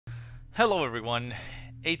Hello everyone,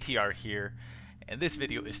 ATR here, and this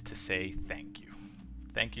video is to say thank you.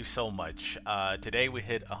 Thank you so much. Today we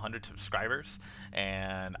hit 100 subscribers,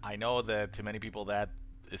 and I know that to many people that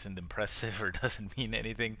isn't impressive or doesn't mean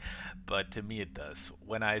anything, but to me it does.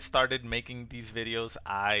 When I started making these videos,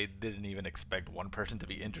 I didn't even expect one person to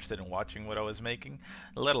be interested in watching what I was making,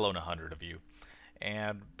 let alone 100 of you.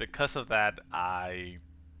 And because of that, I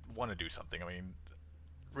want to do something. I mean,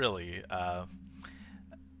 really,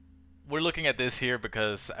 we're looking at this here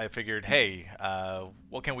because I figured, hey,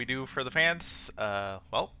 what can we do for the fans?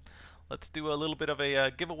 Well, let's do a little bit of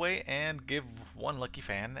a giveaway and give one lucky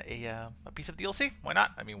fan a piece of DLC. Why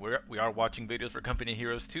not? I mean, we are watching videos for Company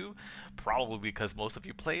Heroes 2, probably because most of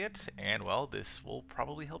you play it, and well, this will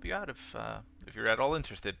probably help you out if you're at all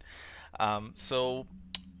interested. So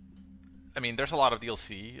I mean, there's a lot of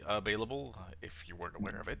DLC available if you weren't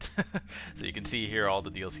aware of it. So you can see here all the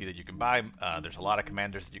DLC that you can buy. There's a lot of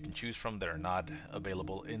commanders that you can choose from that are not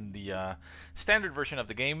available in the standard version of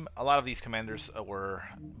the game. A lot of these commanders were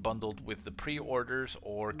bundled with the pre-orders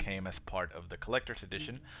or came as part of the collector's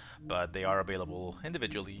edition, but they are available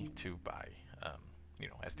individually to buy.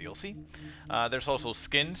 As DLC. There's also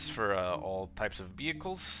skins for all types of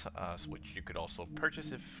vehicles, which you could also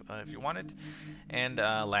purchase if you wanted. And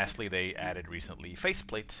lastly, they added recently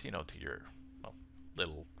faceplates, to your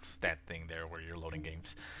little stat thing there where you're loading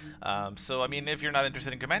games. So I mean, if you're not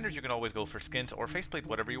interested in commanders, you can always go for skins or faceplate,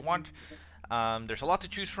 whatever you want. There's a lot to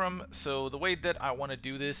choose from. So the way that I want to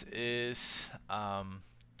do this is.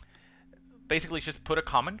 Basically, just put a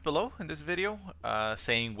comment below in this video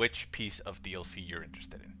saying which piece of DLC you're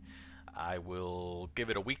interested in. I will give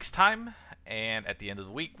it a week's time, and at the end of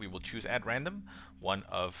the week, we will choose at random one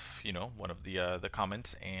of the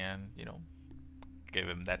comments, and give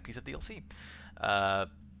him that piece of DLC. Uh,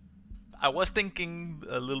 I was thinking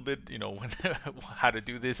a little bit, how to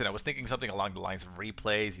do this, and I was thinking something along the lines of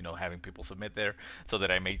replays, having people submit there, so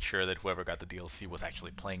that I made sure that whoever got the DLC was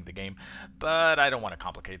actually playing the game. But I don't want to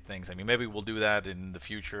complicate things. I mean, maybe we'll do that in the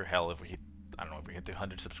future. Hell, if we hit, I don't know, if we hit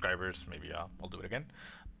 200 subscribers, maybe I'll do it again.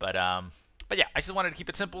 But but yeah, I just wanted to keep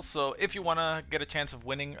it simple. So if you want to get a chance of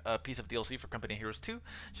winning a piece of DLC for Company Heroes 2,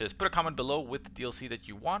 just put a comment below with the DLC that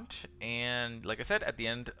you want. And like I said, at the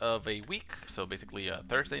end of a week, so basically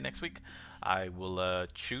Thursday next week, I will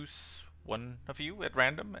choose one of you at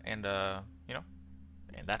random, and and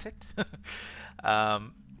that's it.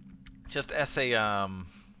 um, just as a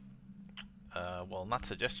well, not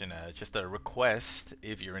suggestion, just a request.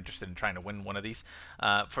 If you're interested in trying to win one of these,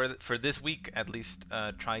 for this week at least,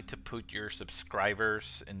 try to put your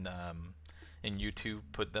subscribers in YouTube.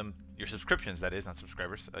 Put them your subscriptions, that is, not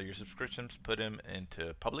subscribers. Your subscriptions, put them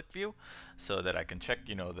into public view, so that I can check.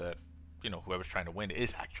 That whoever's trying to win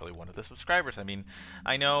is actually one of the subscribers. I mean,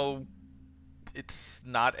 I know it's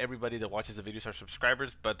not everybody that watches the videos are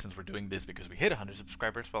subscribers, but since we're doing this because we hit 100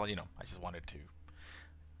 subscribers, well, I just wanted to,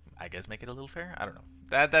 I guess, make it a little fair. I don't know.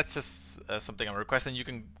 That's just something I'm requesting. You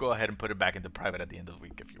can go ahead and put it back into private at the end of the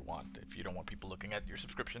week if you want, if you don't want people looking at your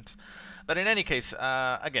subscriptions. But in any case,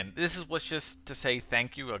 again, was just to say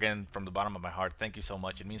thank you again from the bottom of my heart. Thank you so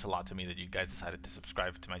much. It means a lot to me that you guys decided to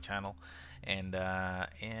subscribe to my channel. And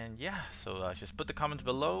yeah, so just put the comments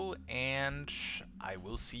below, and I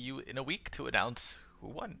will see you in a week to announce who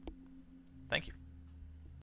won. Thank you.